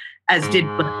Godspell, as did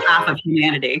half of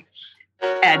humanity.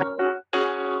 And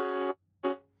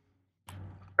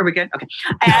are we good? Okay.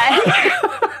 And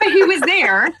he was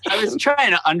there. I was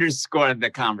trying to underscore the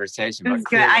conversation. It was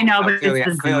good. I know, but clearly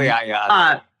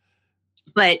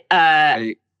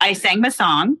I sang the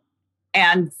song.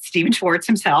 And Stephen Schwartz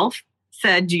himself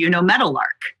said, "Do you know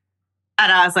Meadowlark?" And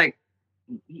I was like,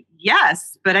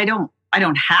 "Yes, but I don't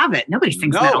have it. Nobody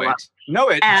sings Meadowlark." Know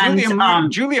it. And,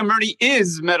 Julia Murney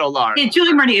is Meadowlark.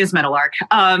 Julia Murney is Meadowlark.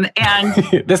 And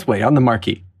this way on the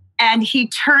marquee. And he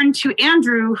turned to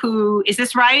Andrew, who is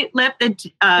this right, Lip? That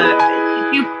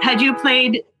had you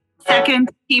played second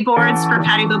keyboards for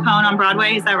Patti LuPone on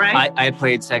Broadway? Is that right? I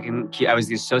played second key. I was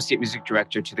the associate music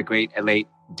director to the great late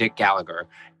Dick Gallagher,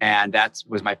 and that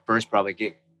was my first Broadway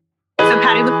gig. So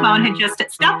Patti LuPone had just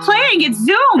stopped playing. It's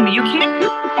Zoom. You can't do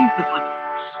things with one.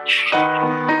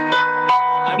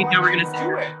 Now we're gonna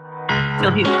do it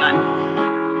till he's done.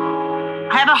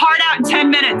 I have a heart out in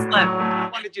 10 minutes, Lip. I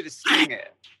wanted you to sing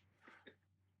it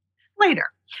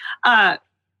later.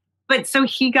 But so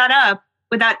he got up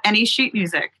without any sheet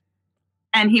music,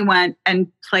 and he went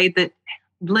and played the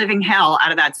living hell out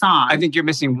of that song. I think you're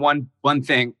missing one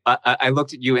thing. I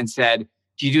looked at you and said,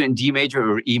 "Do you do it in D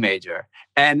major or E major?"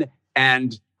 And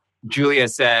Julia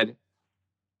said,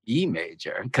 E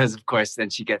major, because of course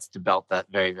then she gets to belt that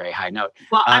very, very high note.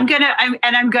 Well, I'm gonna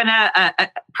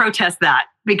protest that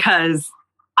because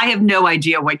I have no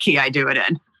idea what key I do it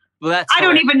in. Well, I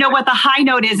don't even know what the high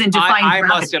note is in Defying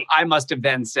Gravity. I must have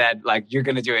then said, like, you're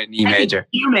going to do it in E major.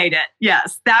 You made it.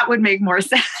 Yes, that would make more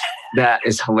sense. That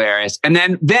is hilarious. And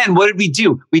then what did we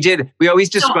do? We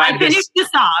always describe this. I finished the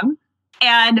song,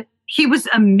 and he was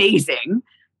amazing.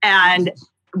 And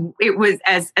it was,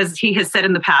 as he has said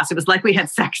in the past, it was like we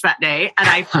had sex that day. And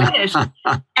I finished,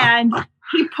 and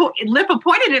Lippa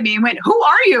pointed at me and went, "Who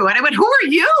are you?" And I went, "Who are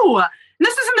you?" And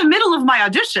this is in the middle of my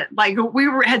audition. Like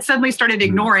had suddenly started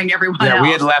ignoring everyone else. Yeah, we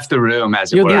had left the room,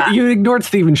 as it were. You ignored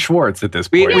Stephen Schwartz at this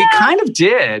point. We kind of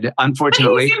did,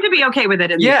 unfortunately. But he seemed to be okay with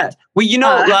it.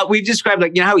 Well, we've described,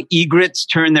 like, how egrets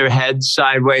turn their heads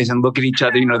sideways and look at each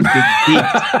other, the big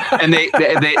beak, and they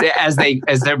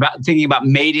as they're thinking about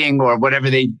mating or whatever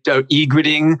they are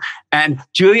egreting. And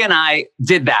Julia and I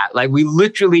did that. Like, we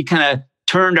literally kind of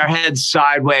turned our heads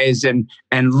sideways and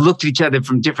looked at each other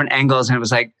from different angles, and it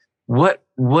was like,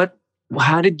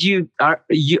 how did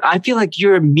I feel like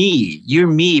you're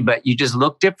me, but you just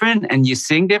look different and you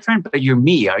sing different, but you're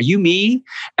me. Are you me?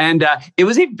 And it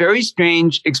was a very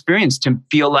strange experience to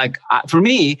feel like, for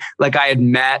me, like I had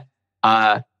met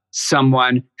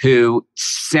someone who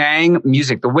sang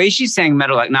music the way she sang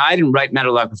Meadowlark. Now, I didn't write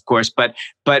Meadowlark, of course, but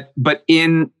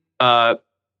in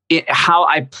how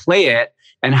I play it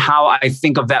and how I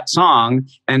think of that song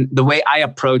and the way I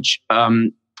approach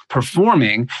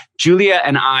performing, Julia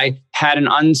and I had an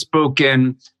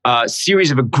unspoken series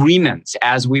of agreements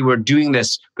as we were doing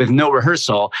this with no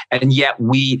rehearsal, and yet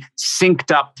we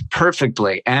synced up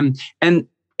perfectly. And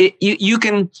you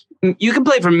can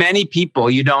play for many people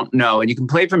you don't know, and you can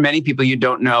play for many people you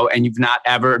don't know, and you've not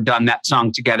ever done that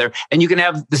song together. And you can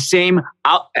have the same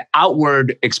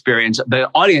outward experience. The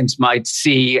audience might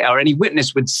see, or any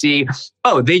witness would see,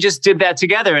 oh, they just did that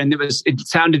together, and it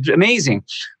sounded amazing.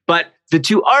 But the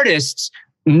two artists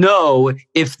know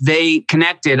if they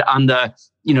connected on the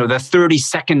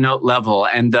 30-second note level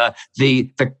and the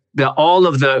all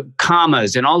of the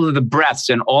commas and all of the breaths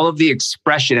and all of the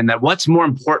expression, and that what's more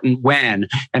important when,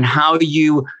 and how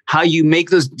you make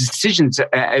those decisions,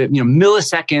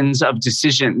 milliseconds of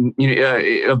decision,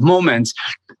 of moments,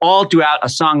 all throughout a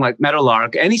song like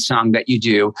Meadowlark, any song that you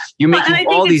do, you're making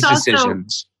all these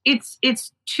decisions.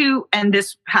 It's too, and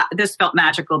this felt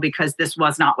magical because this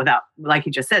was not without, like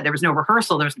you just said, there was no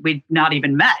rehearsal. We'd not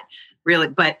even met really,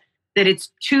 but that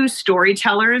it's two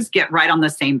storytellers get right on the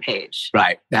same page.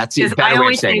 Right. That's it. I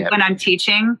always say when I'm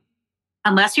teaching,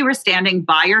 unless you were standing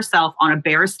by yourself on a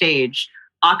bare stage,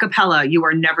 a cappella, you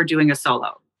are never doing a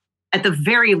solo. At the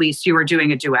very least, you are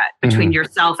doing a duet between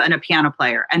yourself and a piano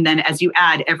player. And then as you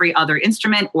add every other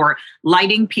instrument or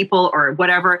lighting people or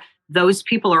whatever, those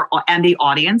people are, and the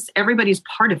audience, everybody's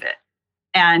part of it.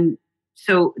 And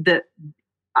so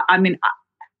I'm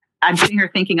sitting here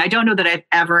thinking, I don't know that I've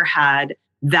ever had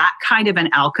that kind of an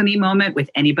alchemy moment with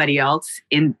anybody else.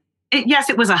 Yes,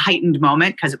 it was a heightened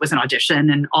moment because it was an audition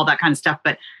and all that kind of stuff.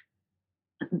 But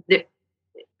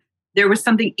there was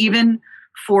something, even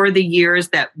for the years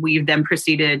that we've then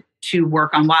proceeded to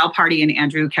work on Wild Party, and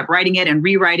Andrew kept writing it and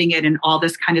rewriting it and all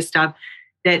this kind of stuff,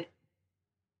 that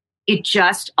it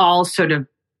just all sort of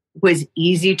was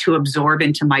easy to absorb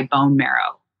into my bone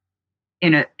marrow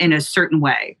in a certain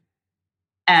way.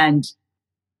 And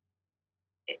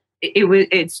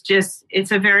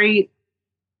it's a very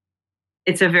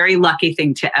lucky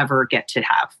thing to ever get to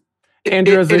have.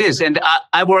 Andrew, it is. And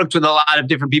I've worked with a lot of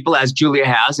different people, as Julia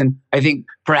has. And I think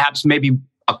perhaps maybe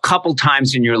a couple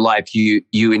times in your life, you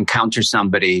encounter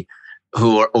somebody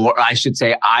who, or I should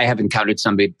say, I have encountered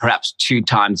somebody perhaps 2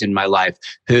 times in my life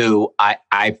who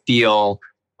I feel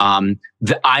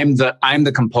that I'm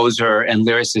the composer and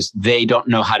lyricist they don't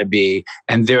know how to be,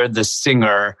 and they're the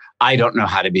singer I don't know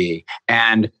how to be.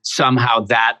 And somehow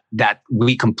that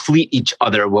we complete each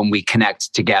other when we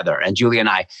connect together. And Julia and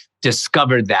I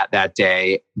discovered that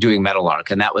day doing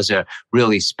Meadowlark. And that was a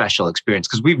really special experience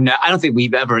because I don't think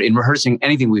we've ever, in rehearsing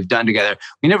anything we've done together,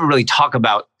 we never really talk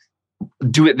about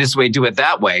do it this way, do it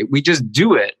that way. We just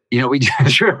do it. We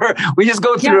just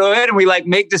go through it and we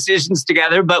make decisions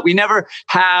together, but we never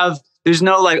have, there's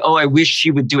no I wish she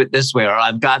would do it this way, or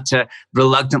I've got to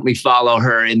reluctantly follow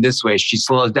her in this way. She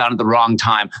slows down at the wrong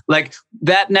time.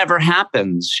 That never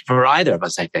happens for either of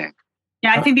us, I think.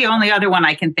 Yeah, I think the only other one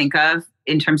I can think of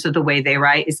in terms of the way they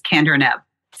write is Kander and Ebb.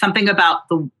 Something about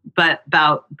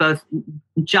both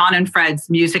John and Fred's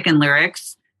music and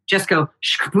lyrics just go,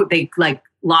 they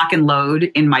lock and load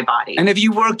in my body. And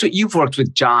you've worked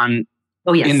with John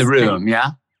in the room,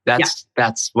 yeah?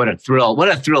 That's what a thrill. What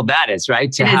a thrill that is,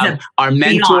 right? To have our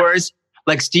mentors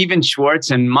like Stephen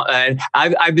Schwartz, and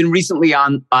I've been recently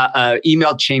on an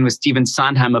email chain with Stephen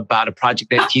Sondheim about a project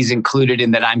that he's included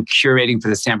in that I'm curating for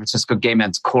the San Francisco Gay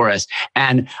Men's Chorus,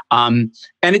 and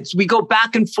we go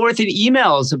back and forth in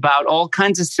emails about all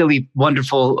kinds of silly,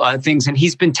 wonderful things, and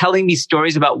he's been telling me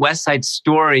stories about West Side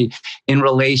Story in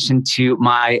relation to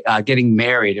my getting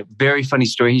married. A very funny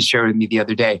story he shared with me the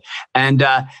other day, and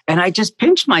I just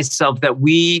pinched myself that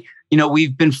we've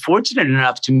been fortunate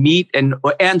enough to meet and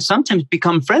sometimes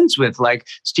become friends with,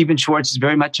 Stephen Schwartz is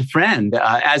very much a friend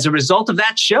as a result of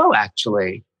that show,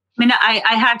 actually. I mean,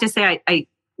 I have to say, I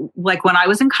when I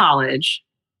was in college,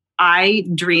 I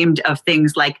dreamed of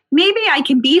things like, maybe I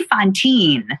can be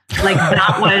Fontaine.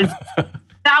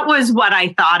 That was what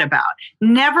I thought about.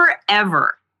 Never,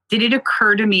 ever did it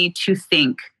occur to me to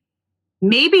think,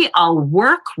 maybe I'll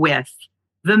work with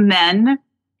the men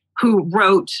who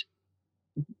wrote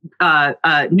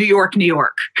New York, New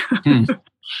York.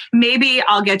 Maybe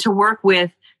I'll get to work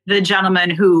with the gentleman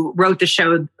who wrote the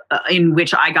show in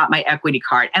which I got my equity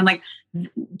card. And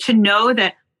to know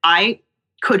that I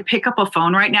could pick up a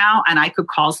phone right now and I could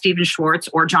call Stephen Schwartz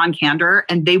or John Kander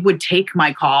and they would take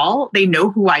my call. They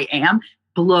know who I am,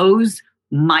 blows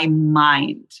my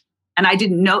mind. And I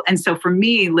didn't know. And so for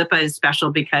me, Lipa is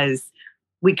special because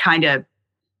we kind of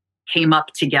came up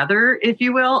together, if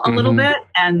you will, a little bit.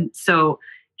 And so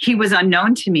he was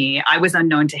unknown to me. I was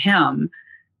unknown to him.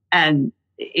 And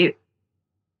it's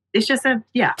just And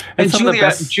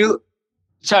Julia,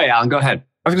 sorry, Alan, go ahead.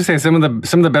 I was going to say some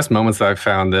of the best moments that I've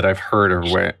found that I've heard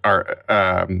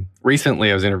are recently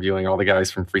I was interviewing all the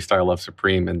guys from Freestyle Love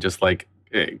Supreme, and just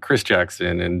Chris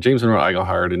Jackson and James Monroe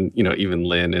Iglehart and even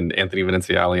Lynn and Anthony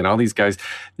Vinciali and all these guys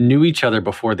knew each other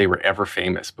before they were ever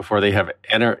famous, before they have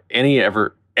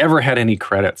ever had any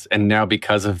credits. And now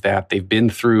because of that, they've been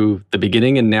through the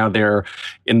beginning and now they're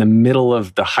in the middle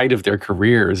of the height of their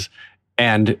careers.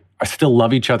 And still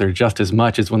love each other just as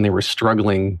much as when they were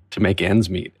struggling to make ends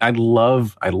meet. I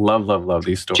love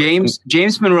these stories.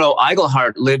 James Monroe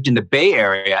Iglehart lived in the Bay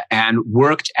Area and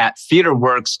worked at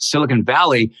TheaterWorks Silicon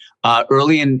Valley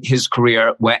early in his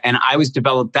career. And I was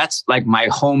developed, that's like my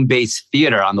home base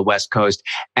theater on the West Coast.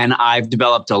 And I've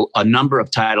developed a number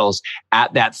of titles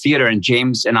at that theater. And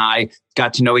James and I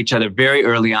got to know each other very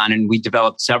early on. And we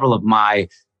developed several of my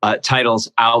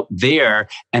titles out there.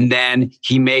 And then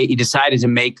he decided to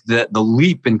make the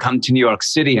leap and come to New York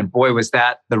City. And boy, was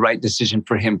that the right decision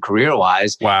for him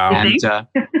career-wise. Wow. And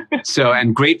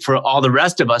and great for all the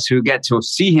rest of us who get to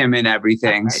see him in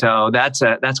everything. Right. So that's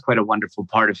quite a wonderful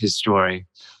part of his story.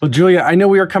 Well, Julia, I know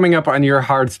we are coming up on your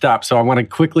hard stop, so I want to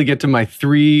quickly get to my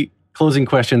 3 closing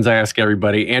questions I ask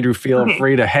everybody. Andrew, feel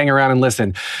free to hang around and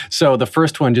listen. So the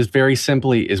first one, just very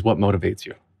simply, is what motivates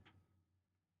you?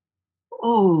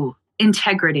 Oh,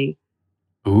 integrity.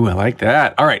 Ooh, I like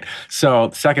that. All right. So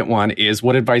the second one is,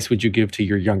 what advice would you give to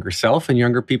your younger self and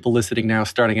younger people listening now,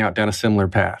 starting out down a similar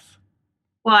path?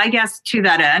 Well, I guess to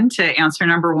that end, to answer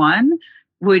number 1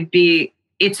 would be,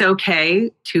 it's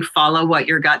okay to follow what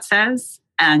your gut says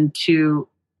and to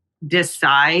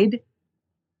decide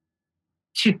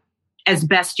to, as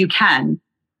best you can,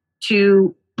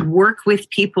 to work with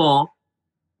people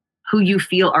who you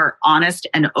feel are honest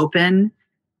and open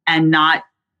and not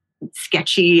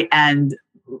sketchy and,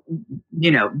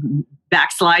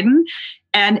 backsliding,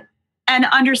 and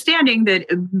understanding that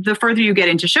the further you get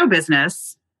into show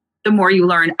business, the more you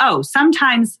learn,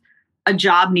 sometimes a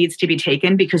job needs to be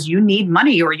taken because you need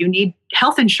money or you need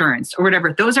health insurance or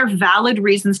whatever. Those are valid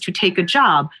reasons to take a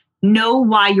job. Know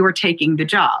why you're taking the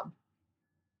job,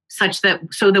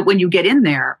 so that when you get in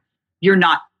there, you're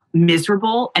not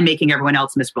miserable and making everyone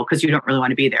else miserable because you don't really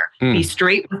want to be there. Be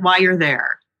straight with why you're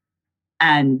there.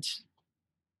 And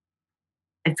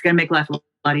it's going to make life a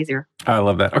lot easier. I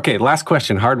love that. Okay, last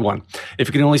question, hard one. If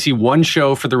you can only see one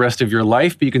show for the rest of your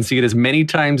life, but you can see it as many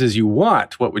times as you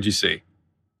want, what would you see?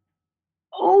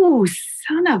 Oh,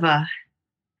 son of a...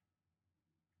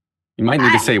 You might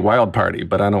need to say Wild Party,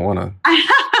 but I don't want to...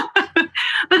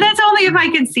 But that's only if I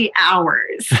can see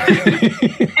hours.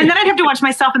 And then I'd have to watch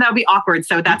myself and that would be awkward.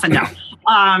 So that's a no.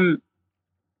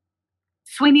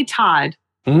 Sweeney Todd.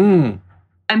 I'm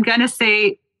going to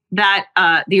say that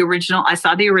I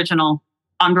saw the original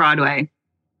on Broadway.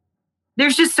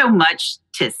 There's just so much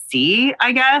to see,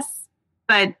 I guess.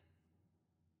 But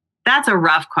that's a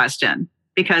rough question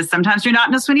because sometimes you're not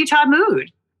in a Sweeney Todd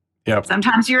mood. Yep.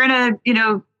 Sometimes you're in a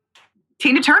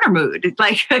Tina Turner mood.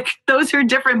 Like those are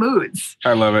different moods.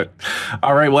 I love it.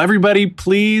 All right. Well, everybody,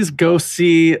 please go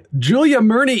see Julia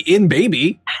Murney in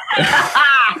Baby.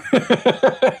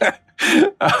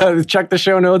 Check the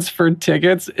show notes for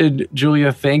tickets. And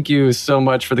Julia, thank you so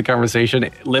much for the conversation.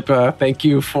 Lipa, thank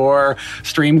you for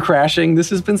stream crashing.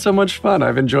 This has been so much fun.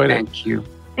 I've enjoyed it. Thank you.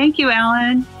 Thank you,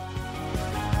 Alan.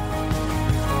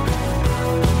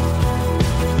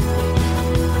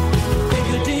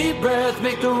 Take a deep breath,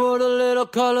 make the world a little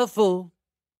colorful.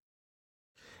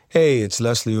 Hey, it's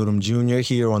Leslie Odom Jr.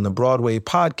 here on the Broadway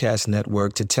Podcast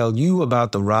Network to tell you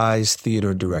about the Rise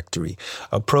Theater Directory,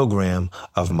 a program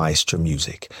of Maestro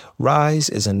Music. Rise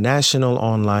is a national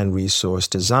online resource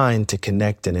designed to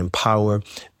connect and empower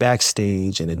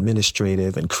backstage and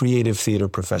administrative and creative theater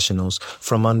professionals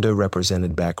from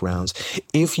underrepresented backgrounds.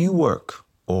 If you work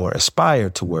or aspire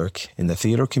to work in the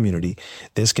theater community,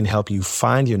 this can help you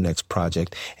find your next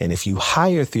project. And if you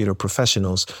hire theater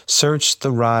professionals, search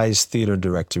the Rise Theater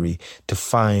Directory to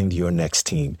find your next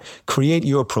team. Create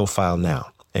your profile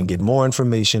now and get more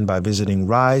information by visiting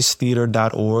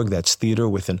risetheater.org. That's theater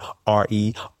with an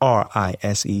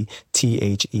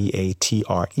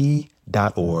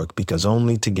RERISETHEATRE.org, because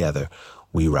only together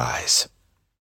we rise.